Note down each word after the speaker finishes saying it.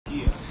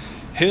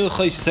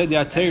Hilchos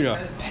Seder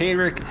Torah,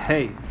 Perik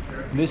Hey.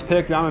 This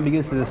Perik Rambam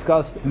begins to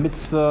discuss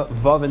mitzvah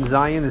Vav and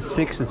Zayin, the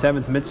 6th and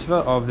 7th mitzvah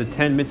of the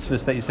 10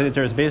 mitzvahs that Seder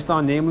Torah is based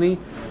on, namely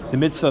the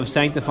mitzvah of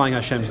sanctifying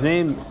Hashem's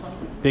name,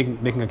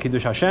 making a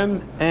kiddush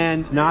Hashem,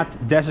 and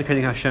not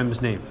desecrating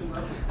Hashem's name.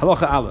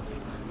 Halacha Aleph.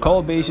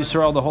 Kol Beis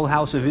Yisrael, the whole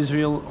house of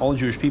Israel, all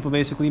Jewish people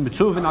basically,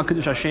 Mitzuvin al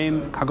Kiddush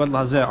Hashem Kagod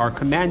Lazeh, are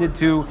commanded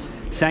to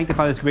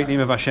sanctify this great name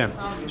of Hashem.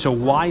 So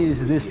why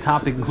is this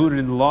topic included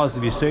in the laws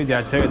of Yesod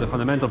Torah, the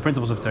fundamental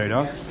principles of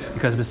Torah?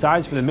 Because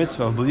besides for the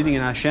mitzvah of believing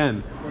in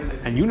Hashem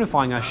and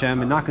unifying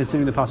Hashem and not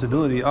considering the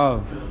possibility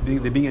of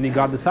there being any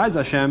God besides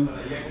Hashem,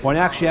 one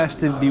actually has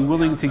to be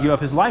willing to give up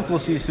his life, we'll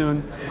see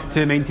soon,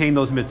 to maintain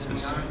those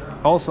mitzvahs.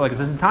 Also, like it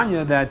says in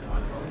Tanya, that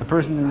a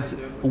person's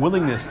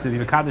willingness to be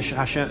Mekadosh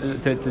Hashem,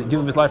 to give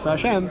him his life for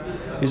Hashem,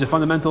 is a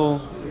fundamental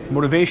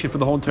motivation for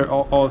the whole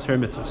all of Torah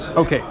mitzvahs.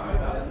 Okay,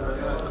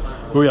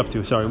 where are we up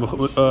to? Sorry.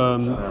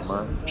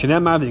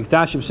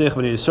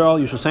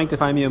 You shall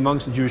sanctify me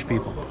amongst the Jewish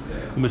people.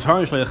 We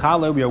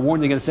are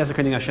warned against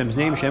desecrating Hashem's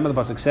name. Shem, the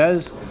pasuk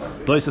says,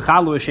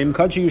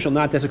 "You shall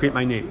not desecrate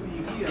my name."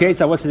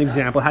 Ketzah, what's an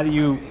example? How do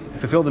you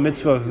fulfill the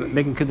mitzvah of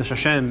making kiddush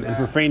Hashem and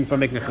refrain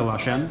from making chil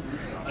Hashem?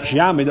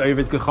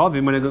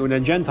 When a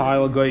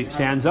Gentile guy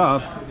stands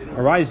up,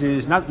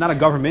 arises, not a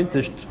government,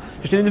 just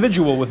an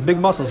individual with big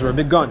muscles or a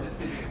big gun.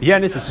 Yeah,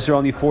 and this is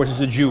only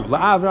forces a Jew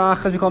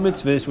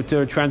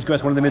to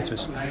transgress one of the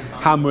mitzvahs.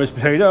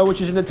 Which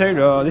is in the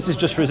Torah. This is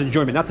just for his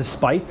enjoyment, not to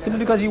spite, simply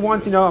because he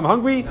wants, I'm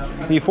hungry,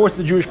 and he forces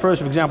the Jewish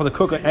person, for example, to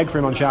cook an egg for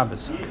him on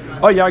Shabbos.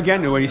 Oh yeah,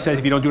 again, when he says,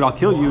 if you don't do it, I'll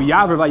kill you. He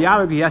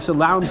has to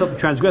allow himself to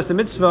transgress the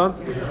mitzvah,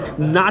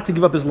 not to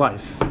give up his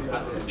life.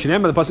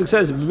 The pasuk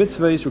says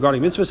mitzvahs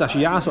regarding mitzvahs.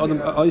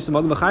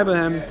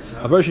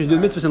 A person should do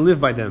mitzvahs and live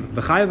by them.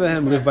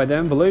 Live by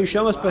them.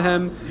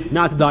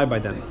 Not to die by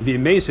them.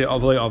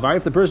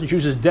 If the person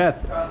chooses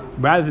death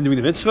rather than doing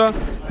the mitzvah,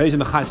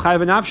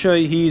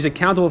 he's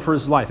accountable for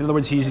his life. In other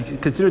words, he's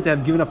considered to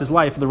have given up his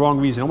life for the wrong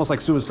reason, almost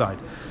like suicide.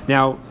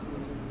 Now,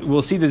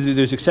 we'll see that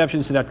there's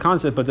exceptions to that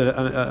concept, but in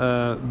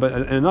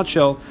a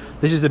nutshell,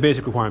 this is the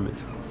basic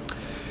requirement.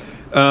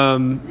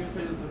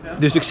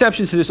 There's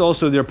exceptions to this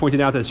also. They're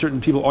pointed out that certain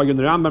people argue in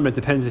the Rambam. It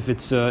depends if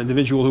it's an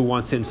individual who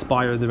wants to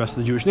inspire the rest of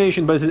the Jewish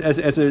nation. But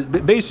as a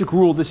basic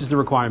rule, this is the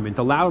requirement: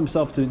 allow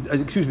himself to,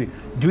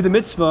 do the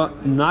mitzvah,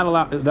 not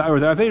allow the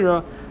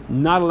avera,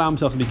 not allow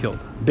himself to be killed.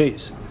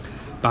 Base.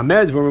 When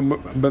does this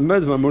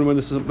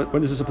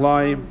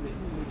apply?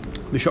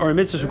 Mishar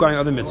mitzvahs regarding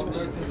other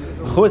mitzvahs.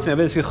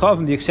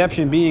 The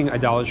exception being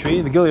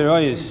idolatry, the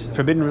Gilead is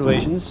forbidden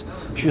relations,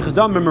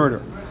 murder.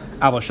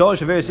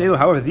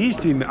 However, these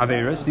three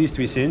averas, these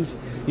three sins,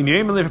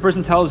 if a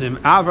person tells him,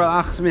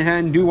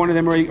 do one of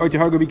them or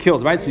to be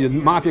killed, right? So the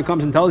mafia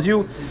comes and tells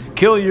you,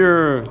 kill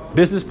your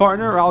business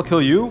partner or I'll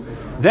kill you.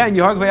 Then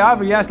you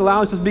has to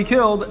allow himself to be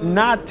killed,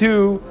 not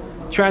to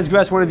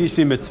transgress one of these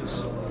three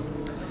mitzvahs.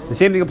 The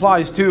same thing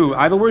applies to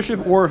idol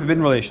worship or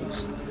forbidden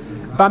relations.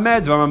 When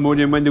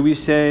do we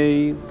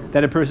say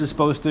that a person is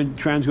supposed to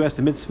transgress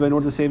the mitzvah in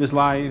order to save his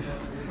life?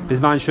 When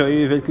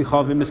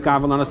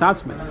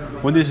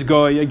this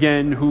guy,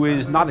 again, who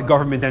is not a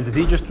government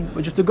entity, just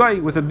a guy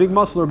with a big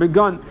muscle or a big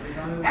gun,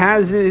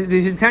 his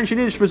intention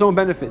is for his own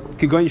benefit,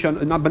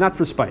 but not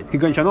for spite. He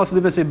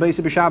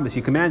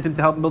commands him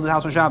to help him build the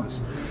house on Shabbos,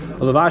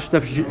 or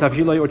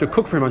to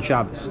cook for him on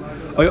Shabbos.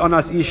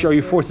 Or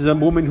he forces a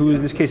woman who,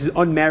 in this case, is an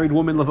unmarried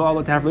woman,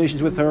 to have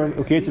relations with her,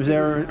 or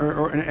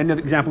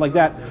another example like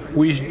that,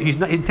 where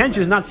his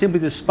intention is not simply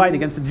to spite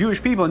against the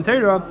Jewish people in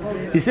Torah.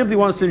 He simply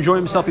wants to enjoy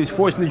himself. He's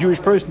forcing the Jewish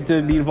person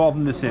to be involved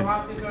in the sin.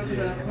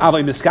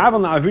 However,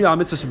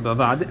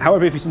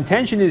 if his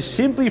intention is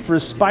simply for a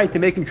spite to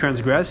make him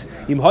transgress,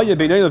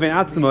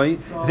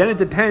 then it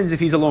depends if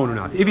he's alone or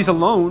not. If he's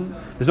alone,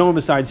 there's no one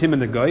besides him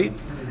and the guy.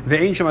 Or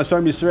there's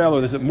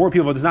more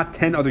people, but there's not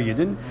 10 other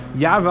Yidden.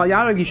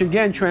 He should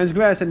again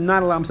transgress and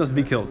not allow himself to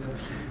be killed.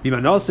 If,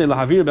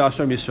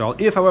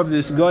 however,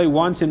 this guy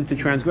wants him to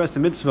transgress the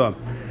mitzvah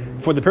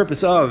for the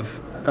purpose of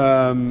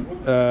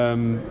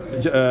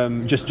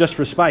just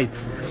for spite,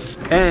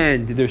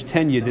 and there's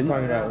 10 Yidden.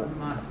 Talking about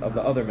of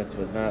the other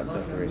mitzvahs, not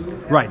the three.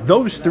 Right,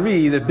 those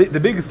three, the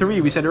big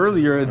three we said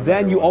earlier.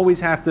 Then you always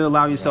have to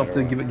allow yourself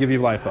to give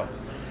your life up.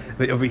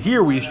 But over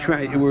here, he's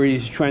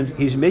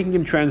making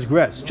him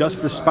transgress just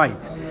for spite,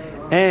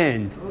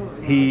 and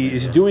he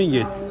is doing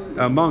it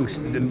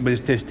amongst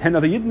there's 10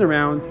 other Yidden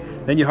around.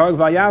 Then Yeharg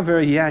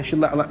Vayaver,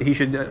 he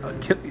should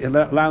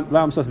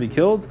allow himself to be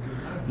killed,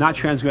 not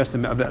transgress the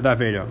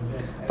Aveda.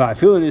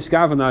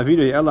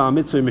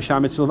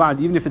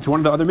 Even if it's one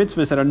of the other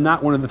mitzvahs that are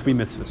not one of the three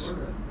mitzvahs.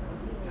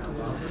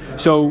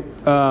 So,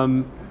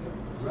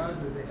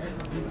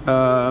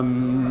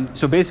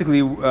 so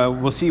basically,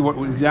 we'll see what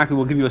exactly.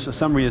 We'll give you a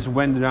summary as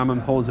when the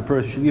Rambam holds the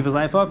person should give his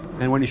life up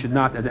and when he should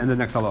not at the end of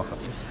the next halacha.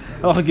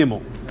 Halacha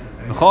Gimel.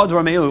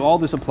 All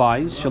this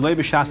applies.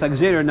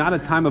 Not a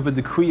time of a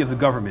decree of the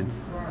government.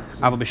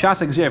 If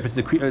it's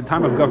a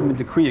time of government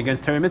decree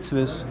against Torah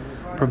mitzvahs,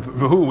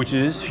 which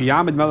is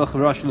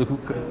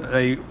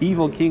a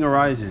evil king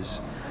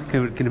arises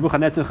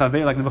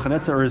Like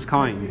Nebuchadnezzar or his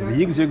kind.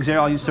 He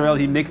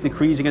makes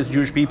decrees against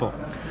Jewish people.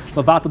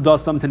 Lavato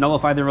does something to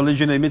nullify their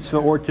religion, a mitzvah,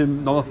 or to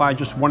nullify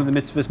just one of the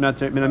mitzvahs,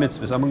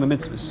 among the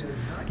mitzvahs.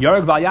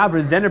 Yarag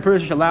Vayavar, then a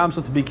person should allow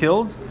himself to be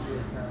killed,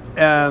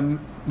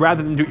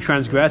 rather than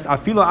transgress.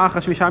 Afilo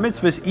achas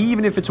mitzvahs,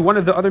 even if it's one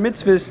of the other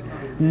mitzvahs,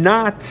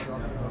 not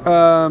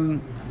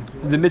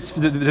the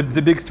mitzvah,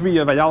 the big three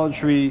of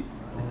idolatry,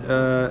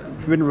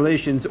 forbidden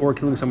relations, or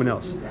killing someone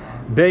else.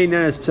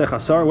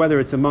 Whether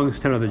it's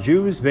amongst 10 other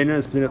Jews, or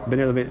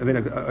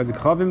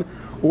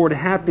it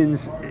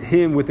happens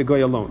him with the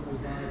goy alone.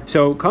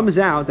 So it comes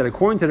out that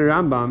according to the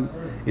Rambam,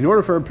 in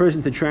order for a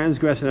person to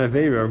transgress an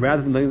Aveira,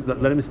 rather than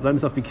let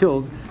himself be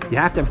killed, you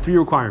have to have 3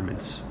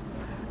 requirements.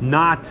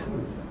 Not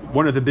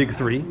one of the big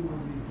 3,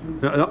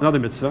 another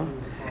mitzvah.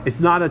 It's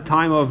not a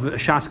time of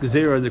Shas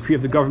Gezerah, a decree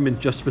of the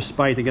government just for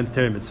spite against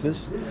Torah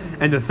mitzvahs.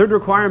 And the third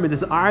requirement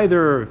is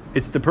either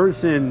it's the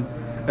person,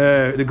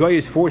 the guy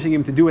is forcing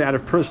him to do it out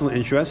of personal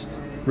interest,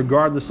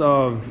 regardless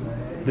of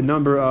the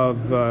number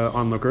of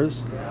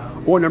onlookers.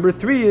 Or number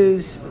 3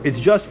 is it's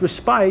just for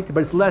spite,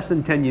 but it's less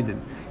than 10 yidin.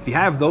 If you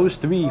have those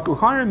 3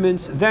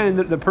 requirements, then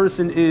the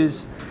person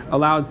is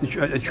allowed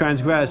to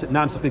transgress,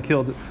 not himself be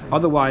killed.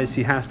 Otherwise,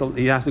 he has to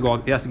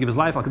give his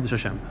life al Kiddush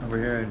Hashem. Over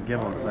here in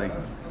Gimel, it's like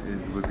it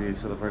would be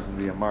so the person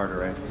to be a martyr,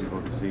 right? So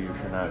people to see you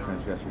should not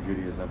transgress your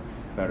Judaism,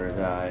 better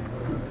die,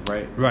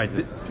 right? Right.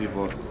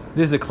 People.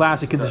 This is a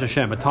classic Kiddush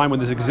Hashem, a time when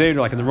there's a Gzeir,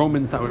 like in the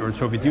Romans or the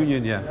Soviet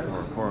Union, yeah.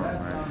 Or Purim,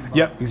 right?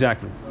 Yep,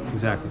 exactly.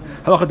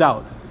 Halacha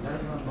Dalet.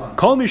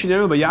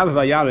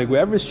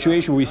 Whatever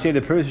situation where we say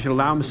the person should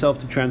allow himself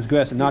to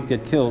transgress and not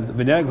get killed, and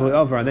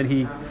then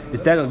he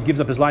instead gives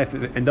up his life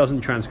and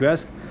doesn't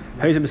transgress,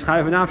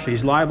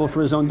 he's liable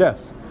for his own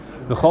death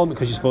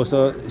because he's supposed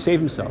to save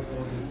himself.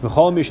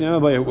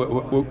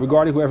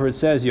 Regarding whoever it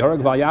says, he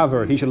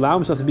should allow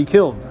himself to be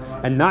killed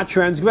and not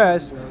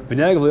transgress, and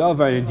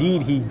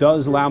indeed he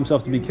does allow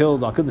himself to be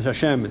killed, Kiddush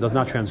Hashem does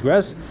not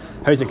transgress,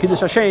 Kiddush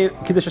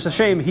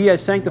Hashem, he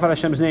has sanctified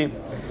Hashem's name.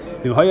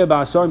 If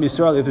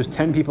there's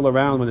 10 people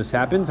around when this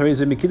happens, he is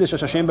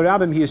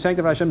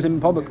sanctified Hashem's name in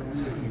public.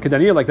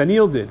 Like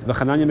Daniel did, and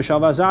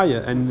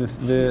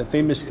the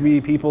famous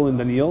 3 people in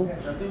Daniel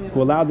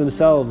who allowed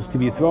themselves to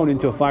be thrown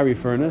into a fiery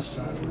furnace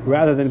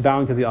rather than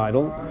bowing to the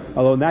idol.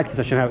 Although in that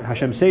case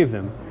Hashem saved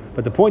them.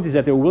 But the point is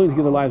that they were willing to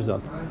give their lives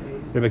up.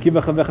 Rabbi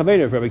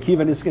Akiva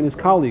and his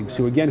colleagues,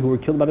 who were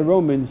killed by the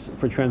Romans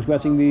for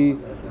transgressing the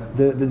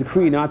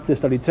decree not to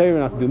study Torah,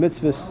 not to do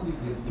mitzvahs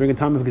during a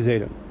time of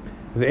Gezerah.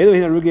 These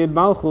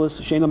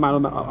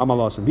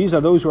are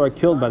those who are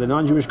killed by the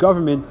non-Jewish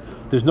government.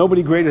 There's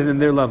nobody greater than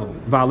their level.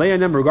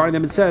 Regarding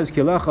them it says,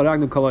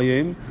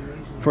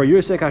 for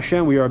your sake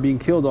Hashem we are being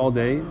killed all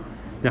day.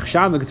 We are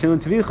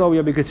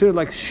being considered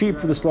like sheep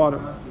for the slaughter.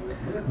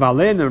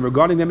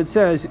 Regarding them it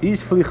says,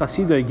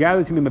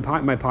 gather to me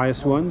my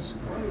pious ones,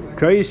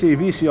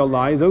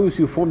 those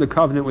who formed the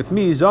covenant with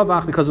me,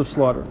 because of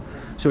slaughter.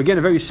 So again,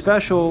 a very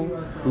special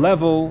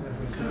level,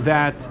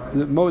 that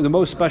the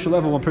most special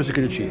level one person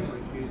can achieve.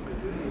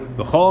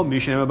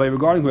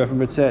 Regarding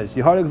whoever it says,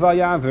 he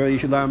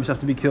should allow himself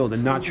to be killed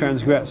and not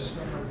transgress.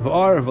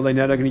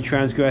 And he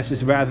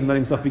transgresses rather than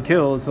letting himself be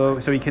killed, so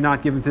he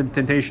cannot give him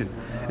temptation.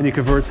 And he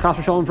converts Chas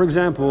v'Shalom, for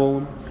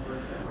example,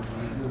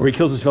 or he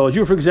kills his fellow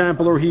Jew, for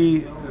example, or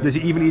he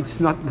even eats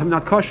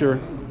not kosher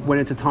when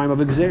it's a time of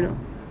a Gezerah.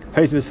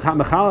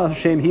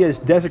 He has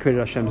desecrated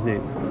Hashem's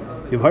name.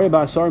 If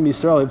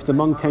it's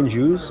among 10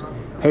 Jews,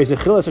 he has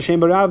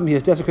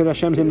desecrated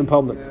Hashem's name in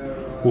public.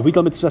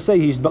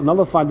 He's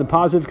nullified the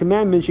positive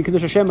commandment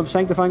of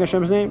sanctifying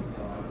Hashem's name.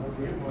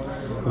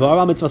 He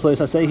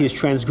has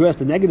transgressed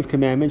the negative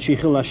commandment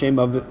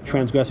of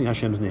transgressing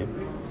Hashem's name.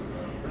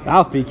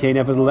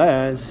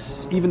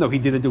 Nevertheless, even though he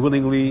did it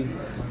willingly,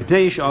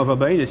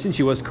 since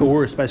he was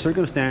coerced by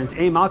circumstance,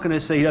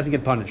 say he doesn't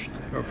get punished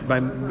by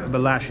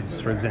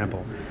lashes, for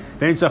example.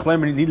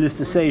 Needless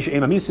to say,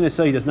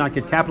 he does not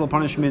get capital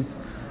punishment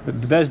by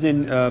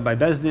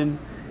Bezdin.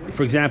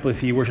 For example,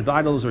 if he worshipped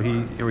idols or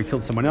he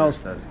killed someone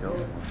else,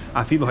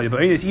 even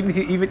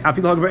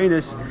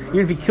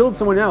if he killed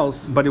someone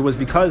else, but it was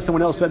because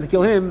someone else had to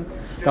kill him,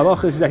 the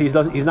halacha is that he's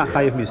not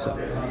chayiv misa.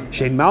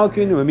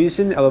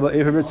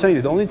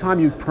 The only time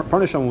you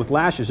punish someone with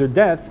lashes or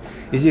death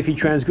is if he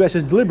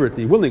transgresses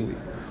deliberately, willingly.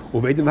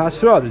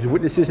 There's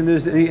witnesses and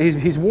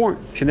he's warned.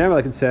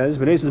 Like it says,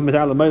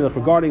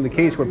 regarding the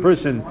case where a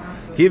person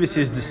gives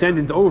his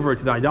descendant over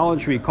to the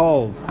idolatry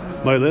called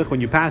Melech,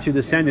 when you pass your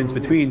descendants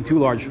between 2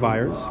 large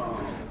fires,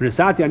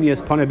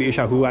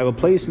 I will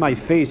place my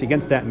face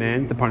against that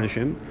man to punish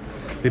him.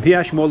 We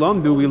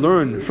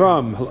learn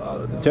from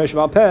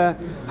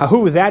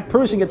that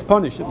person gets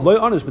punished,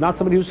 but not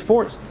somebody who's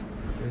forced.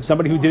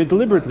 Somebody who did it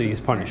deliberately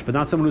is punished, but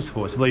not someone who's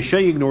forced.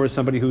 V'leishay ignores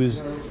somebody who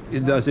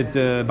does it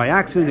by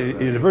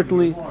accident,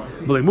 inadvertently.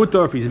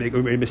 V'leimutar, if he's made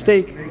a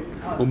mistake.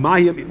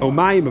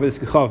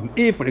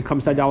 If, when it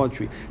comes to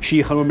idolatry, which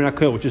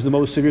is the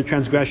most severe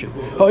transgression.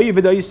 If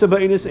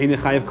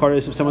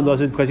someone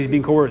does it because he's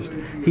being coerced,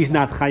 he's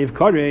not chayiv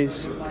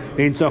kares.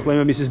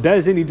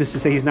 Needless to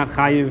say, he's not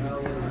chayiv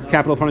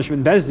capital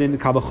punishment in Bezdin,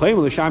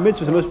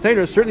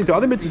 certainly to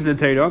other mitzvahs in the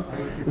Torah,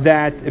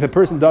 that if a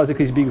person does it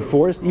because he's being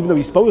forced, even though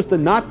he's supposed to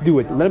not do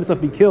it and let himself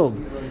be killed,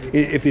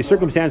 if the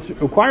circumstance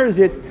requires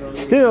it,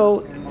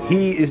 still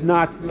he is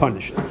not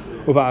punished.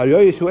 Regarding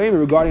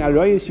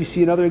Arayos, you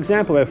see another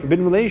example of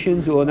forbidden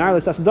relations. To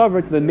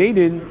the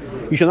maiden,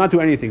 you shall not do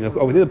anything.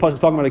 Over there, the pasuk is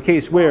talking about a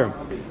case where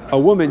a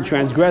woman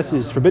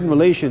transgresses forbidden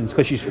relations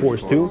because she's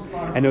forced to,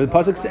 and the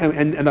pasuk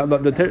and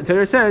the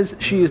Torah says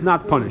she is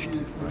not punished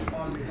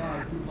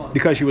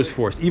because she was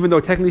forced. Even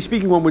though technically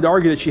speaking, one would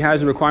argue that she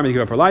has a requirement to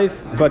give up her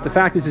life, but the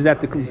fact is that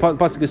the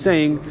pasuk is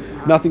saying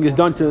nothing is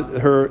done to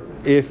her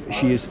if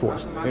she is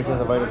forced. It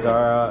says Avodah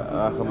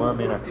Zarah chamor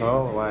min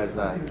hakol. Why is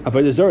that?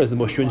 Avodah Zarah is the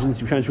most stringent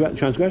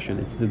transgression.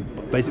 It's the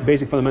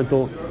basic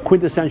fundamental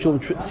quintessential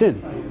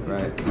sin.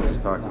 Right. We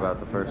just talked about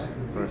the first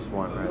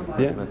one, right?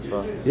 First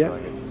mitzvah. Yeah. So I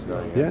guess it's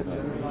going Yeah.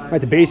 against that.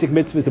 Right. The basic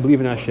mitzvah is to believe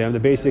in Hashem. The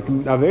basic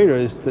avera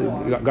is to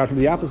God from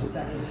the opposite.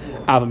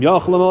 Now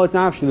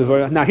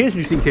here's an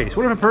interesting case.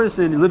 What if a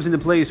person lives in a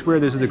place where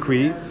there's a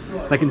decree,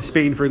 like in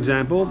Spain, for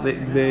example,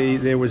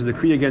 there was a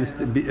decree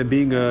against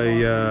being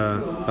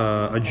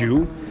a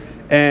Jew,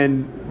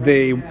 and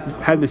they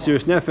had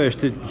Mesiras Nefesh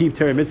to keep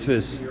Torah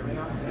mitzvahs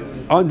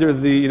under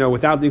the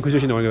without the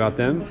Inquisition knowing about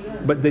them,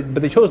 but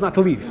they chose not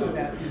to leave.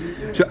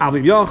 So if a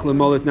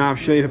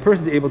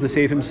person is able to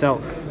save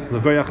himself,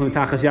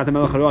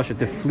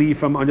 to flee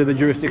from under the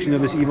jurisdiction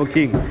of this evil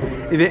king,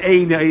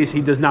 if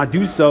he does not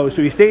do so,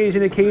 so he stays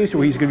in a case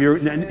where it's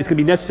going to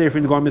be necessary for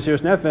him to go on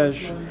Mesiras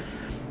Nefesh,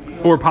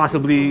 or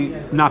possibly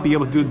not be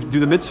able to do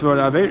the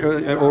mitzvah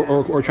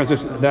or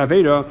transgress the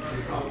Aveda.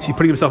 He's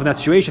putting himself in that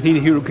situation.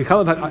 He's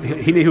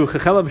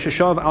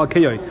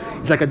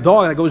like a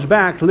dog that goes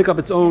back to lick up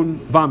its own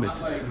vomit.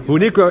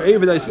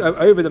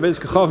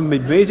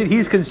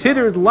 He's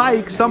considered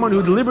like someone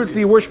who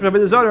deliberately worships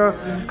Avodah Zarah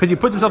because he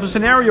puts himself in a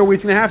scenario where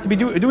he's going to have to be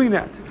doing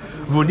that.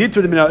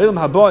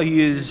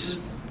 He is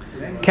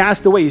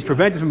cast away. He's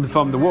prevented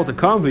from the world to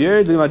come. He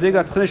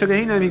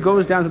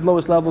goes down to the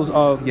lowest levels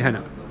of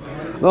Gehenna.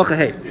 What if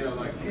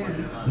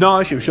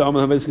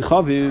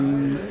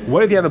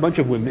you have a bunch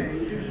of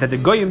women that the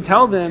goyim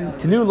tell them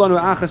to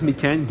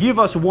give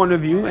us one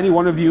of you, any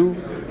one of you,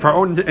 for our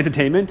own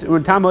entertainment? Will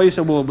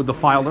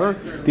defile her.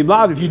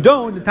 If you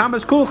don't, the tam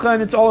is kulcha,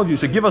 and it's all of you.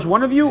 So give us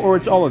one of you, or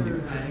it's all of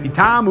you.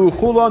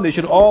 They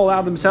should all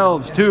allow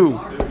themselves to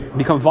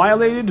become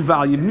violated.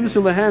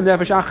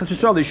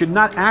 They should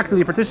not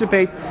actively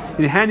participate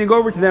in handing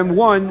over to them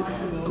one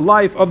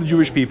life of the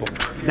Jewish people.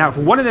 Now, if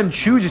one of them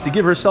chooses to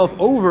give herself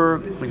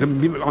over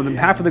on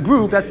behalf of the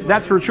group,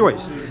 that's her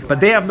choice. But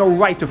they have no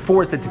right to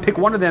force that, to pick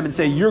one of them and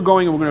say, "You're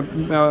going, and we're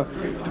going to,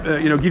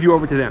 give you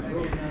over to them."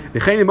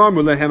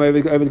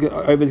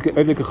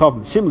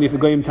 Similarly, if the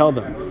goyim tell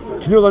them,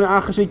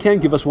 "We can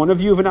give us one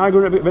of you, and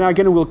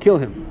we'll kill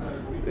him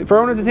for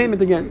our own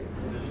entertainment again."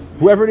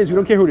 Whoever it is, we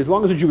don't care who it is, as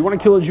long as a Jew. We want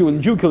to kill a Jew in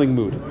the Jew-killing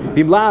mood.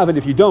 And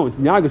if you don't,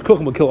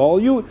 will kill all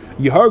you.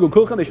 They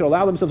should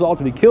allow themselves all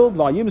to be killed.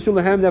 Again,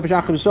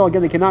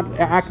 they cannot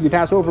actively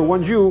pass over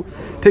one Jew,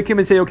 pick him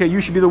and say, okay,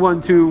 you should be the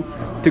one to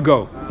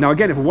go. Now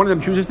again, if one of them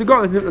chooses to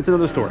go, that's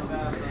another story.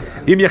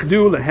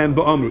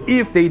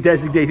 If they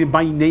designate him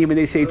by name and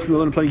they say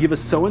to him, give us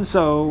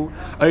so-and-so,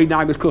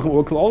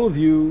 we'll kill all of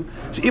you.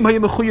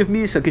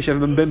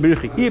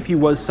 If he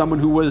was someone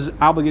who was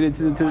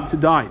obligated to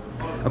die,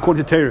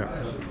 according to Torah,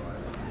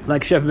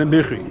 like Shev Ben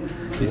Bichri.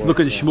 He's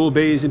looking at Shmuel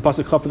Beis in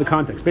Pasuk Chav for the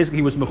context. Basically,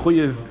 he was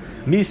Mechuyev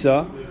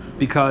Misa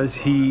because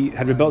he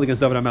had rebelled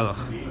against David HaMelech.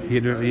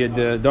 David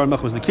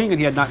HaMelech was the king, and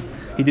he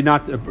did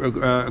not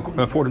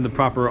afford him the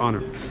proper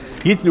honor.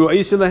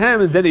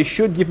 And then they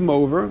should give him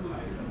over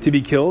to be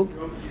killed.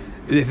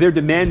 If they're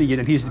demanding it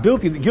and he's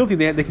guilty,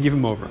 they can give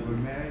him over.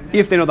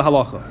 If they know the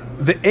halacha.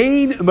 But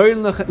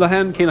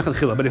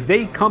if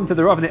they come to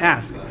the Rav and they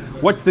ask,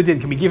 what's the din?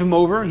 Can we give him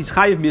over? He's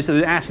chayiv misa, so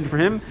they're asking for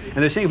him, and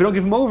they're saying if we don't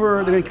give him over,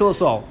 they're going to kill us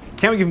all.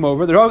 Can we give him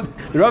over? The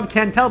Rav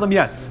can tell them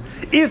yes.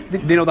 If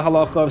they know the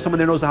halacha, if someone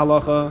there knows the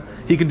halacha,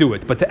 he can do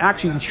it. But to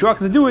actually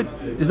instruct them to do it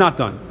is not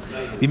done.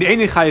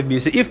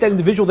 If that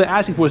individual they're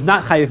asking for is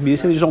not chayiv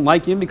misa, they just don't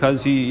like him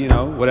because he,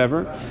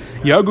 whatever,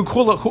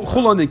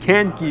 they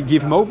can't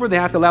give him over. They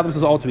have to allow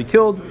themselves all to be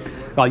killed.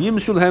 You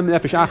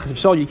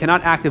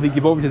cannot actively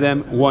give over to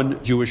them one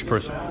Jewish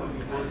person.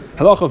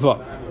 And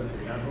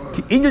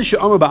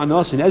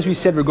as we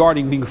said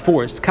regarding being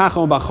forced,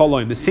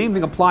 the same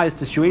thing applies to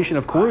the situation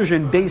of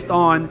coercion based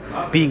on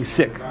being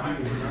sick.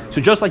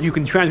 So just like you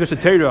can transgress the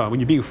Torah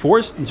when you're being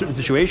forced in certain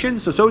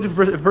situations, so if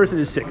a person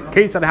is sick.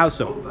 Kate's at a house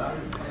so.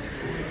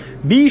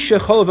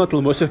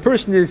 If a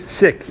person is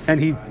sick and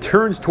he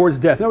turns towards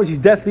death, in other words, he's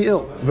deathly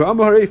ill.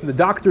 The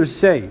doctors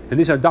say, and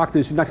these are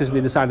doctors who not because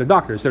they decide they're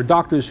doctors, they're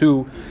doctors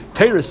who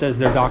Torah says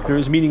they're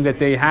doctors, meaning that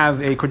they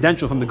have a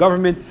credential from the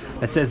government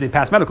that says they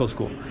passed medical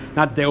school.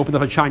 Not that they opened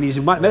up a Chinese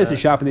medicine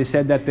shop and they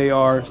said that they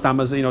are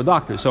stamas,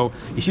 doctors. So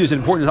you see, it's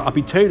important to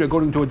api Torah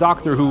going to a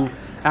doctor who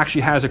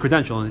actually has a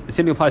credential. And the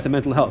same thing applies to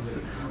mental health.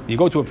 You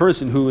go to a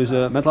person who is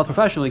a mental health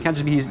professional, you can't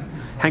just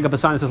hang up a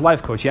sign that says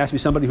life coach. He has to be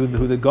somebody who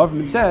the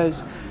government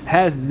says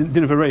has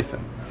din of a reifah.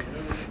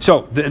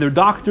 So the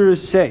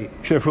doctors say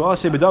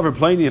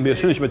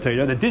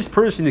that this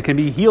person can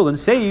be healed and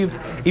saved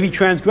if he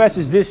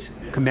transgresses this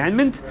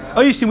commandment.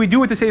 We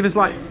do it to save his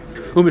life.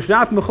 We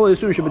heal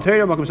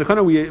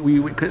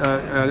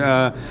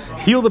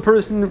the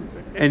person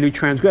and we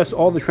transgress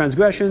all the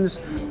transgressions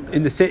for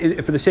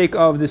the sake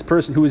of this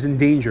person who is in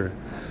danger.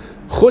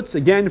 Chutz,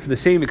 again, for the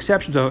same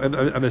exceptions of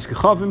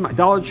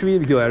idolatry,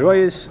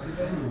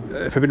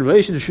 forbidden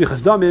relations,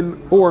 shvichas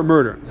damim, or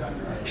murder.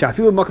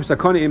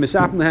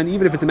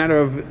 Even if it's a matter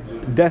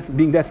of death,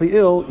 being deathly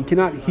ill, you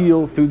cannot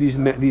heal through these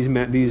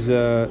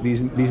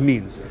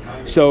means.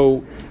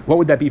 So, what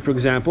would that be? For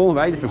example,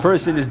 right? If a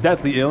person is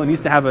deathly ill and needs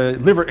to have a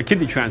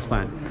kidney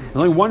transplant, there's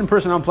only one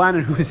person on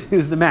planet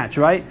who's the match,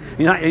 right?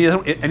 And he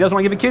doesn't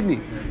want to give a kidney,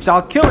 so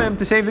I'll kill him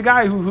to save the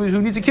guy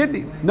who needs a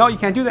kidney. No, you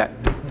can't do that.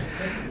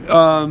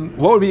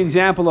 What would be an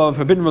example of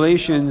forbidden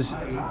relations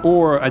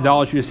or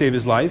idolatry to save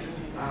his life?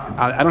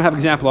 I don't have an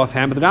example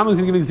offhand, but the Rambam is going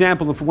to give an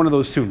example for one of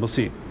those soon. We'll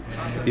see.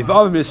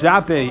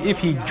 If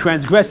he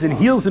transgresses and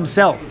heals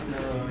himself,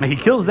 and he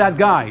kills that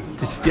guy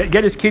to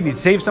get his kidney to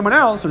save someone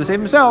else or to save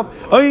himself,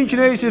 he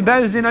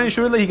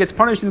gets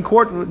punished in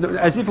court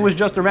as if it was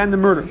just a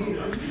random murder.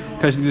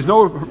 Because there's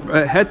no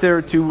head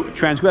there to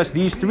transgress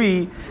these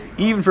three,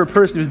 even for a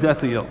person who's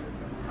deathly ill.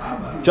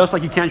 Just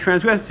like you can't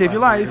transgress to save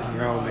your life.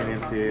 No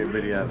leniency,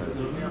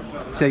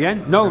 Say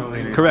again? No.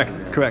 Correct.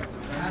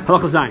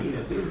 Halacha Zayin.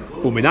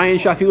 How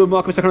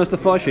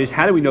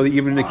do we know that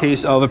even in the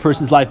case of a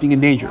person's life being in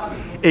danger?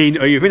 These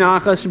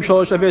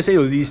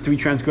three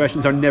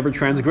transgressions are never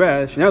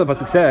transgressed. Now the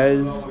pasuk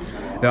says,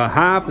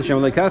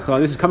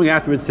 this is coming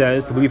after it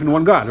says to believe in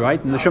one God,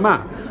 right? In the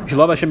Shema. You should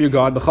love Hashem your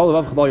God, with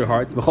all your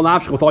heart, with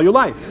all your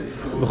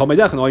life,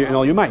 and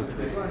all your might.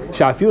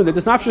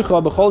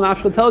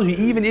 That tells you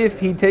even if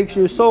he takes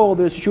your soul,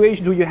 there's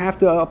situations where you have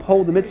to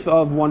uphold the mitzvah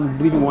of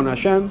believing one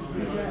Hashem,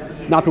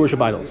 not to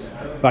worship idols.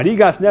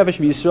 Another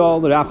thing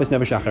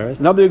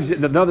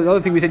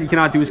we said you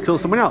cannot do is kill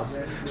someone else.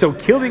 So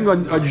killing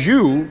a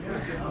Jew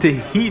to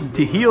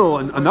heal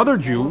another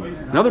Jew,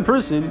 another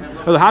person,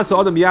 or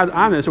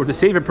to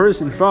save a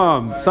person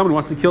from someone who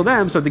wants to kill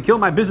them, so to kill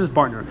my business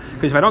partner,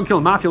 because if I don't kill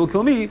him, mafia will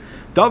kill me.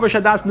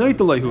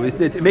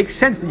 It makes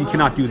sense that you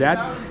cannot do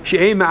that.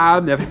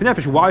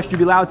 Why should you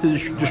be allowed to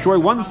destroy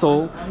one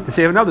soul to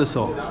save another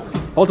soul?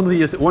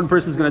 Ultimately, if one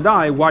person is going to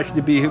die, why should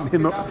it be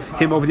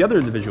him over the other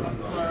individual?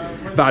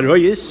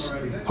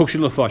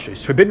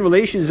 Forbidden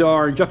relations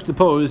are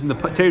juxtaposed in the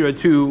Torah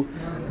to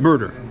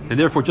murder. And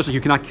therefore, just like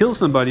you cannot kill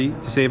somebody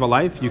to save a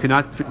life, you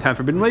cannot have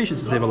forbidden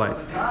relations to save a life.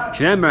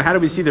 How do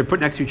we see they're put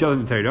next to each other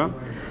in the Torah?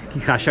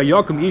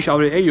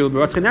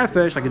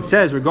 Like it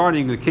says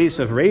regarding the case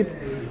of rape,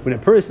 when a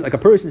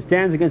person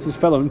stands against his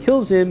fellow and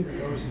kills him,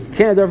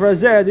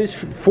 this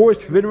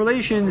forced forbidden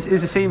relations is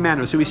the same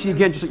manner. So we see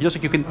again, just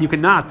like you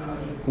cannot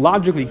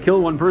logically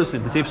kill one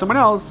person to save someone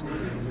else.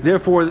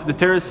 Therefore, the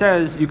Torah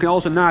says you can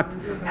also not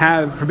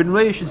have forbidden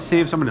relations to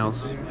save someone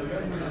else.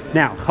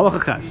 Now,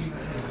 halacha ches.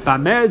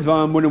 When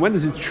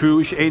is it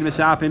true?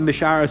 When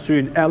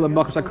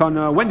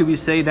do we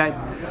say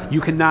that you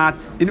cannot,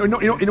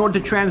 in order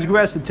to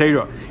transgress the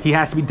Torah, he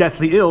has to be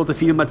deathly ill to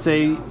feed him, let's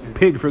say,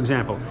 pig, for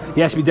example.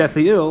 He has to be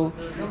deathly ill.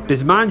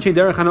 If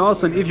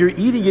you're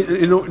eating it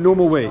in a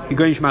normal way, if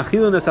you're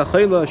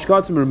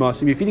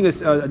feeding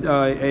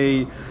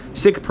a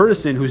sick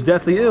person who's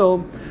deathly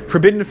ill,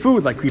 forbidden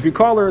food like creepy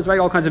crawlers, right?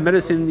 All kinds of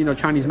medicine,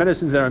 Chinese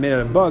medicines that are made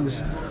out of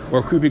bugs,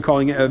 or creepy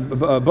crawling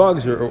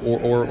bugs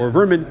or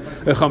vermin.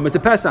 Chametz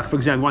Pesach, for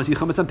example, you want to see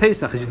chametz on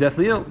Pesach, he's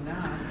deathly ill.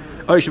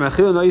 Or you want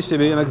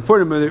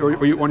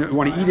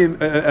to eat him,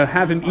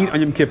 have him eat on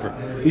Yom Kippur.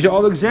 These are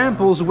all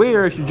examples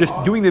where if you're just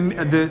doing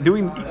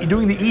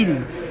the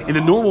eating in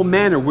the normal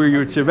manner,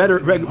 where it's a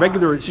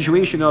regular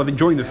situation of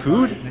enjoying the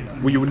food,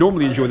 where you would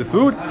normally enjoy the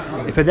food,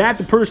 if for that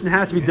the person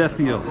has to be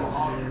deathly ill.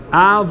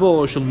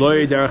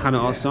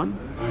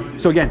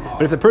 So again,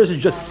 but if the person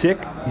is just sick,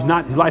 his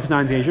life is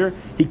not in danger,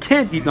 he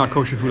can't eat not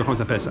kosher food on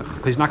Pesach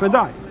because he's not going to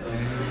die.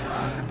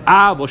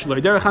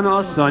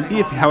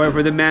 If,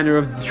 however, the manner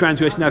of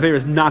transgression of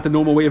is not the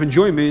normal way of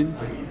enjoyment,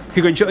 for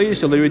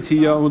example,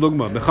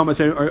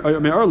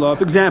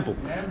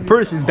 the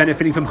person is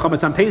benefiting from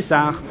chametz on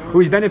Pesach,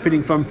 or he's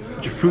benefiting from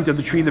fruit of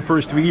the tree in the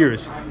first 3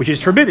 years, which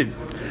is forbidden.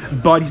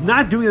 But he's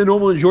not doing the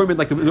normal enjoyment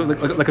like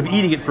of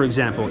eating it, for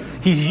example.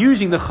 He's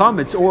using the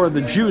chametz or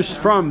the juice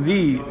from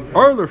the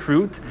arler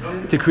fruit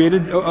to create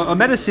a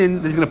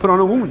medicine that he's going to put on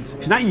a wound.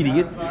 He's not eating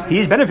it. He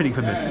is benefiting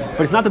from it.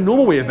 But it's not the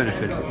normal way of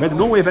benefiting. Right? The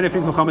normal way of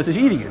benefiting from chametz is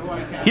eating it.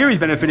 Here he's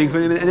benefiting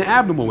from it in an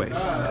abnormal way.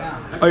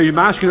 Or he's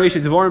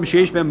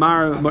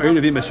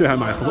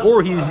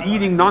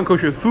eating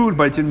non-kosher food,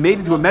 but it's made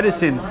into a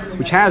medicine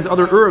which has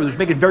other herbs which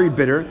make it very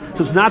bitter.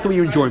 So it's not the way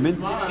of enjoyment.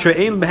 So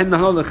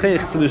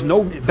there's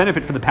no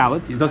benefit for the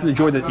palate. He doesn't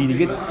enjoy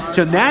eating it.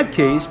 So in that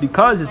case,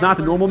 because it's not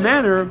the normal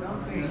manner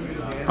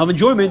of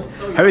enjoyment,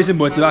 then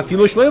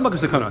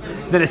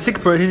a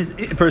sick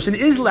person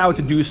is allowed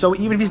to do so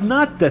even if he's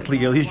not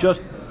deathly ill. He's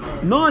just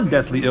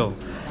non-deathly ill.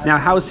 Now,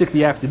 how sick do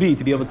you have to be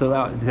able to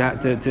allow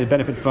to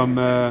benefit from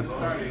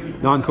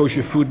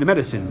non-kosher food and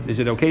medicine? Is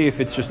it okay if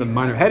it's just a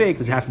minor headache?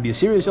 Does it have to be a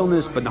serious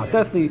illness, but not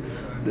deathly?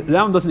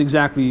 That one doesn't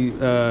exactly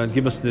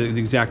give us the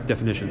exact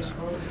definitions.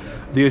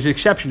 There's an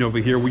exception over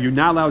here where you're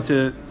not allowed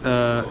to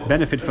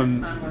benefit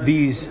from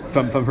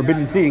from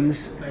forbidden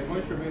things,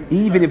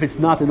 even if it's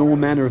not the normal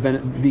manner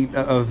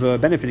of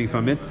benefiting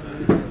from it,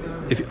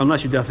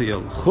 unless you're deathly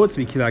ill. Chutz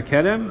mikila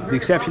kerem. The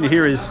exception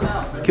here is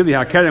kili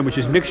hakerem, which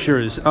is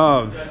mixtures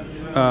of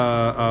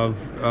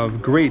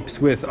grapes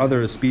with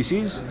other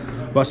species,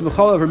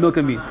 or milk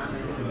and meat.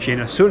 So,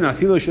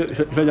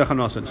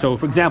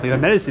 for example, you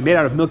have medicine made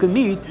out of milk and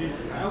meat.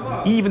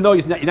 Even though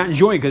you're not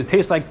enjoying it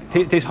because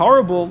it tastes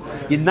horrible,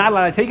 you're not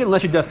allowed to take it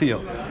unless you're deathly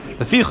ill.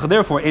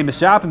 Therefore, you're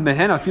not allowed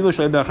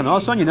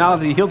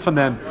to be healed from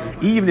them,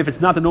 even if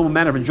it's not the normal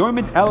manner of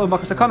enjoyment,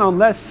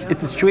 unless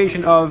it's a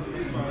situation of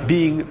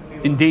being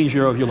in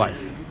danger of your life.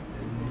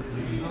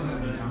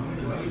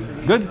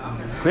 Good?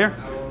 Clear?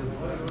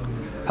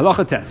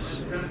 Halacha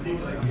test.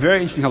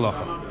 Very interesting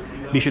halacha.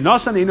 A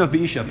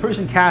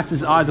person casts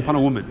his eyes upon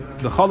a woman,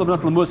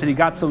 and he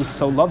got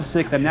so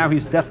lovesick that now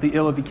he's deathly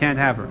ill if he can't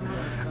have her.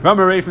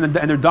 And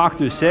their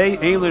doctors say,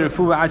 there's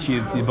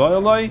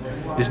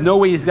no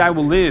way this guy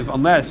will live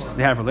unless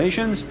they have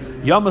relations.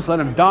 You must let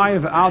him die.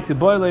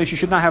 She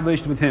should not have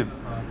relations with him,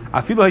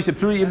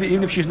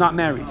 even if she's not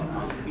married.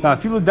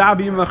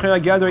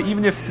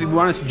 Even if we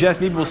want to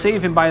suggest maybe we'll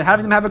save him by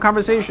having them have a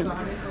conversation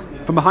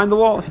from behind the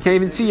wall, she can't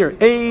even see her.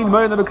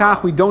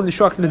 We don't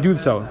instruct him to do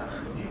so.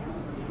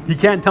 You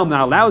can't tell him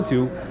not allowed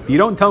to, but you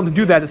don't tell him to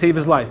do that to save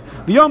his life.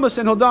 The Yomas,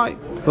 and he'll die.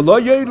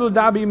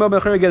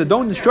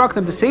 Don't instruct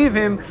them to save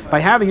him by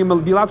having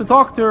him be allowed to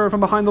talk to her from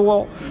behind the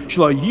wall.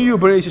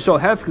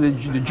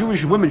 The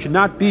Jewish women should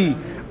not be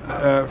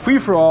free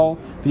for all.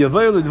 And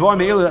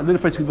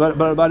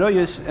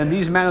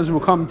these manners will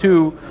come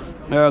to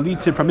lead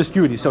to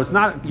promiscuity. So it's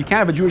not, you can't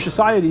have a Jewish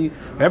society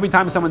where every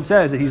time someone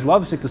says that he's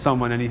lovesick to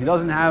someone and if he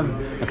doesn't have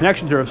a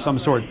connection to her of some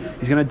sort,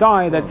 he's going to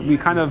die, that we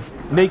kind of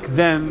make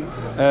them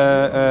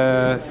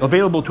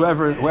available to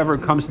whoever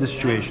comes to this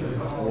situation.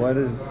 What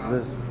is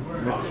this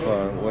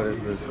mitzvah? What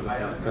is this?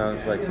 This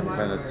sounds like some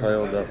kind of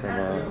tilda from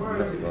a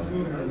mitzvah.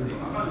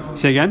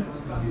 Say again?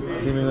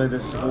 Seemingly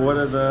this, what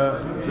are the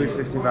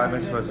 365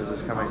 mitzvahs is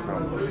this coming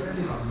from?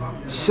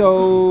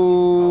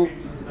 So,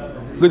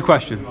 good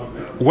question.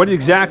 What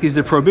exactly is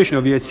the prohibition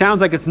of it? It sounds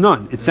like it's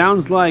none. It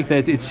sounds like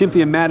that it's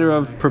simply a matter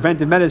of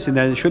preventive medicine,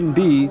 that it shouldn't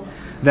be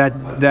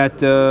that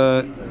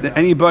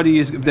anybody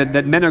is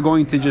that men are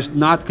going to just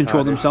not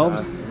control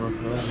themselves.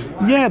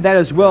 Yeah, that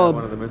as well.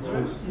 One of the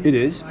mitzvahs? It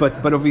is,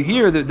 but over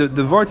here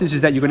the vart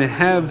is that you're going to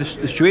have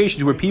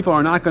situations where people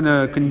are not going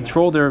to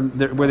control their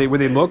where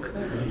they look,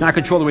 not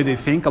control the way they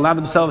think, allow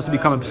themselves to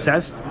become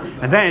obsessed,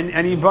 and then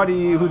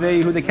anybody who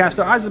they cast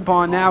their eyes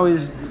upon now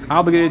is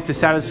obligated to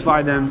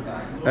satisfy them,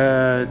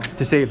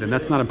 to save them.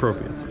 That's not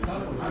appropriate.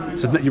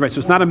 So you're right. So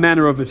it's not a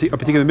manner of a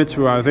particular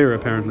mitzvah or avera,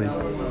 apparently.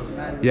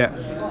 Yeah.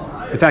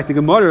 In fact, the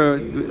Gemara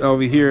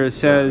over here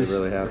says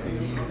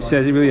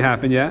it really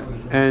happened. Yeah,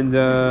 and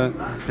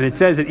it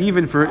says that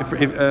even for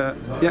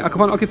yeah,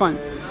 come on, okay, fine.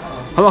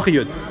 Halacha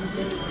yud.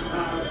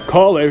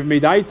 Call a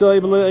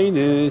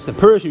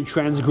person who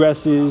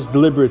transgresses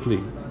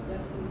deliberately,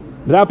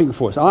 without being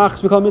forced. Allah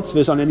we call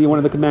mitzvahs on any one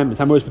of the commandments.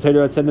 Hamoris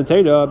potato said in the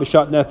Torah,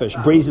 b'shat nefesh,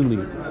 brazenly,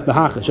 the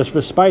hachas, just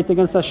for spite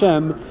against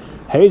Hashem.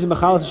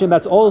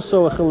 That's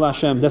also a chilul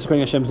Hashem,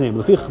 desecrating Hashem's name.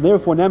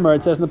 Therefore, Nemar,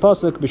 it says in the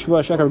pasuk,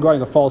 b'shvua sheker,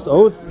 regarding a false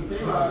oath,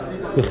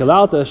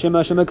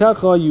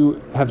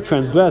 you have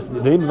transgressed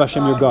the name of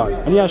Hashem your God.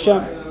 And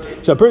Hashem.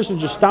 So a person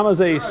just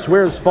stamazeh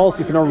swears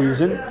falsely for no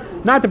reason,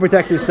 not to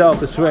protect himself,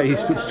 to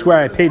swear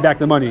I paid back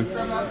the money.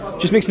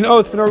 Just makes an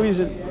oath for no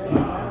reason.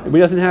 But he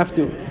doesn't have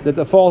to. That's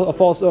a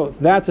false oath.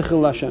 That's a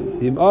chilul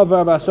Hashem.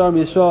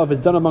 If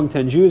it's done among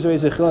 10 Jews,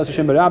 it's a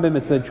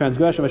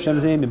transgression of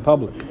Hashem's name in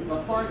public.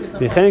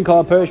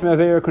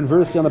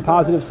 Conversely, on the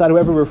positive side,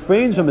 whoever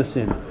refrains from a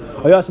sin,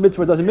 does a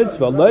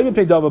mitzvah,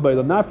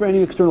 not for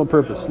any external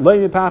purpose,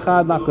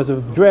 not because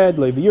of dread,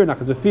 not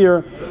because of fear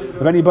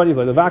of anybody,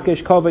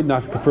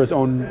 not for his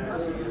own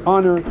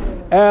honor,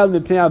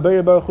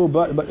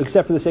 but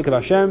except for the sake of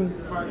Hashem.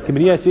 Like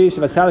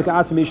Yosef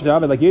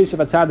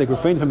HaTzadik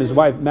refrained from his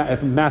wife,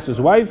 from master's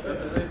wife,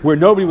 where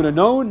nobody would have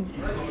known.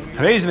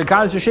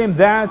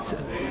 That's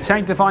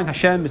sanctifying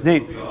Hashem's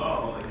name,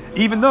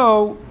 even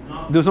though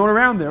there's no one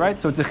around there,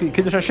 right? So it's a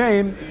Kiddush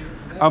Hashem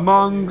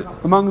among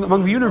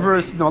the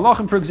universe, the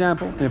Malachim, for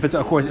example. And if it's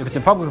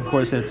in public, of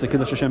course, it's a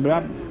Kiddush Hashem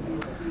B'Rab.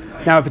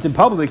 Now, if it's in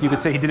public, you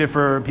could say he did it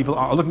for people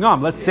looking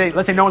on. Let's say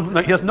no one,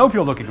 he doesn't know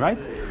people looking, right?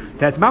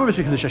 That's Mamash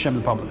Kiddush Hashem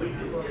in public.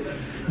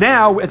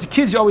 Now, as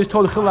kids, you always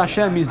told Chilul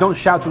Hashem means don't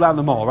shout too loud in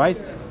the mall, right?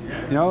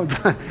 You know,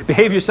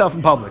 behave yourself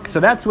in public. So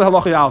that's what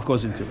Halacha Aleph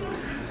goes into.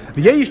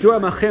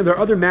 There are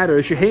other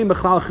matters Sheheim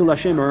B'chlal Chilul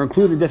Hashem are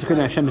included in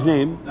desecrating Hashem's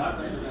name,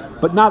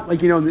 but not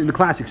like, in the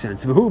classic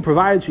sense. Who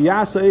provides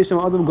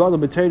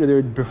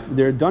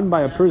they're done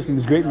by a person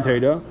who's great in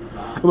Torah.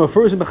 A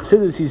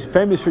person he's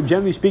famous for,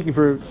 generally speaking,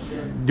 for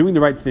doing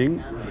the right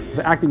thing.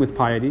 acting with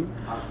piety.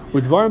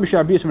 But the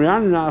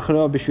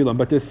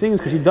things,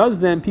 because he does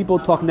them, people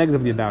talk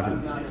negatively about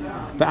him.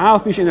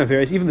 Even though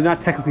they're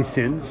not technically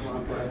sins,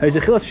 that's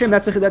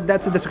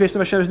a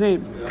desecration of Hashem's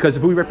name because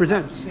of who he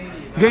represents.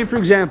 Again, for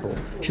example,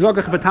 if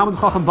a Talmid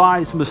Chacham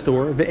buys from a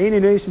store, he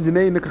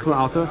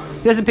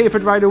doesn't pay for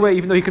it right away,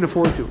 even though he can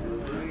afford to.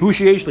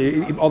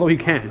 Although he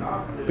can,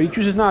 but he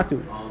chooses not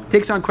to.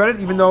 Takes on credit,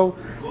 even though,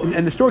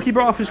 and the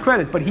storekeeper offers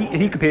credit, but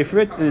he could pay for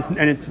it,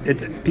 and it's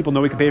people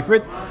know he can pay for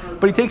it,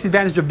 but he takes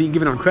advantage of being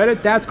given on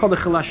credit. That's called the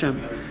Chil Hashem.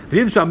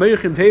 And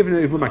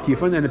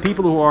the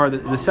people who are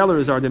the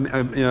sellers are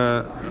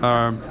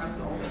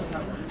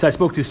so I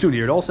spoke to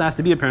Sudi. It also has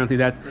to be apparently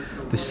that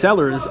the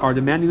sellers are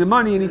demanding the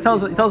money, and he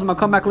tells them, "I'll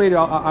come back later.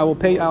 I'll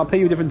pay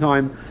you a different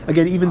time."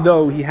 Again, even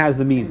though he has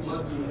the means.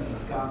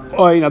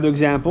 Or another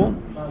example.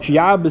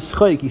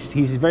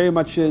 He's very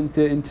much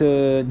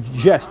into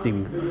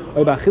jesting.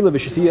 Or he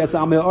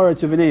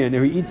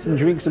eats and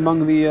drinks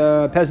among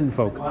the peasant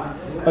folk.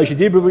 Or he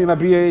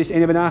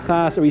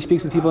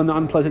speaks with people in an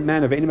unpleasant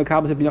manner. He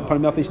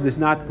does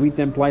not greet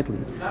them politely.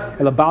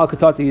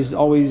 He's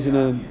always in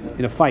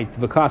a fight.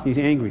 He's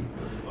angry.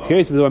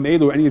 Any of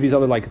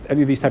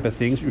these type of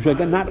things, which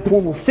are not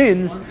formal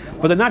sins,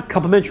 but they're not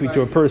complimentary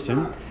to a person.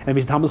 And if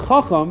he's Talmid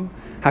Chacham,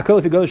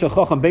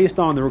 based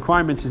on the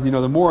requirements,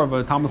 the more of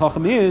a Talmid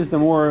Chacham is, the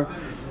more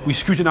we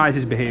scrutinize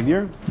his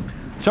behavior.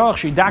 He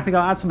has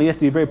to be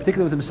very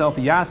particular with himself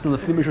and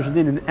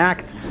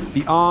act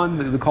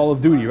beyond the call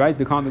of duty, right?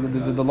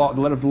 Beyond the law,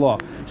 the letter of the law.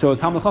 So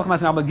Talmid Chacham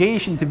has an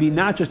obligation to be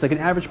not just like an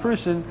average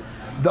person.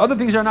 The other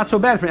things are not so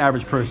bad for an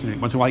average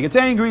person. Once in a while he gets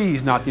angry.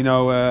 He's not, he's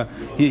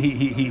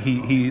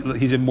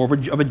more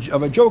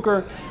of a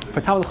joker.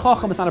 For Talmid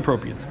Chacham, it's not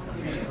appropriate.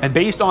 And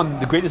based on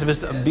the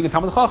greatness of being a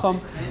Talmid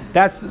Chacham,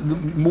 that's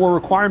more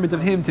requirement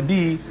of him to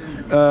be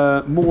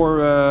more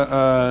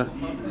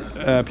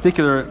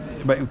particular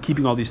by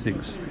keeping all these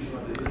things.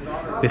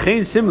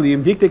 Similarly,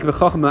 if a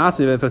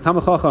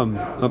Talmid Chacham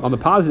on the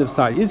positive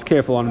side is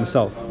careful on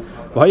himself,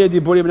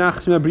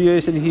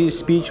 and his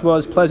speech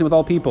was pleasant with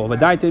all people,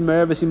 and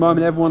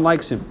everyone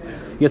likes him.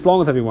 He gets along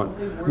with everyone.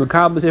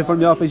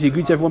 He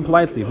greets everyone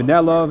politely. And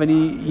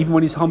even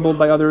when he's humbled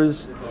by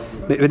others,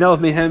 he's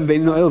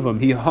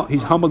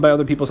humbled by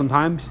other people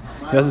sometimes.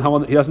 He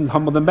doesn't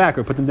humble them back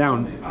or put them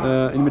down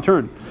in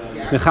return.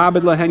 He's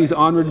honored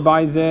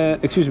by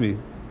and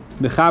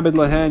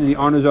he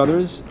honors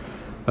others.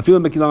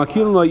 Even the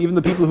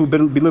people who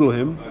belittle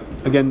him.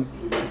 Again,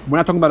 we're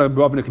not talking about a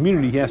Rav in a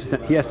community. He has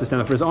to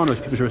stand up for his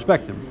honors. People should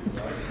respect him.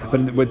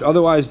 But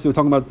otherwise, we're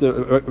talking about the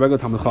regular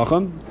Talmid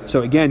Chacham.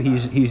 So again,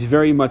 he's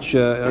very much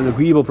an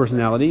agreeable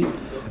personality.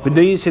 He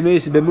does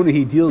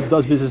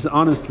business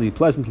honestly,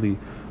 pleasantly.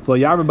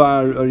 He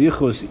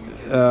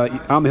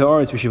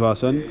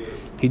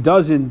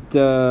doesn't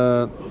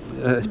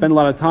spend a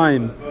lot of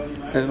time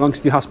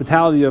amongst the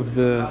hospitality of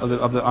the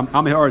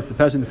Am Haaretz, the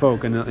peasant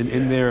folk, and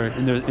in their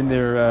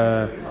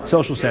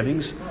social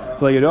settings.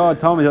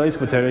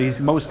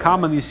 He's most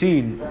commonly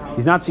seen.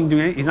 He's not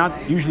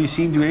usually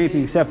seen doing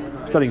anything except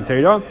studying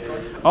Torah.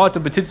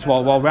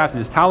 While wrapped in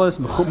his talis,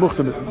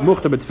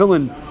 muchtar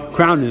b'tefillin,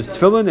 crowned in his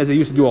tefillin, as they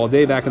used to do all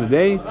day back in the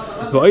day.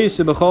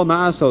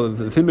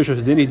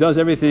 He does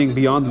everything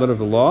beyond the letter of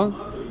the law,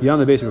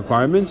 beyond the basic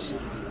requirements.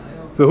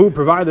 For who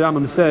provided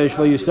Rambam says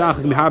he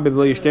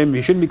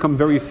shouldn't become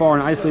very far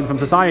and isolated from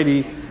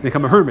society and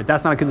become a hermit.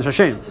 That's not a Kiddush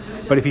Hashem.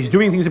 But if he's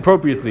doing things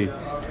appropriately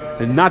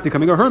and not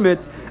becoming a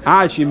hermit,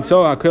 to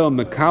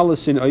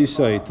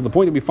the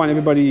point that we find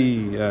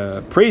everybody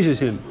praises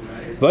him,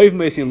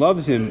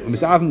 loves him,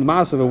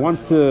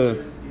 wants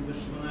to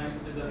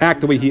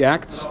act the way he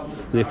acts,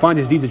 they find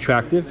his deeds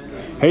attractive.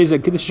 Here's a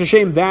Kiddush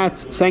Hashem,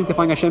 that's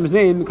sanctifying Hashem's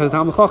name because the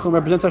Talmid Chacham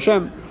represents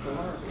Hashem.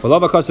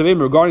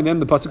 Regarding them,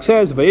 the pasuk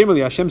says,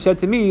 Hashem said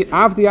to me,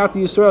 Avdi Ati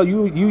Yisrael,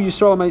 you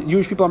Yisrael, my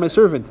Jewish people are my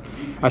servant.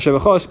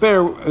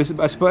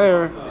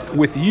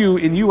 With you,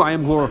 in you I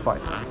am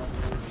glorified.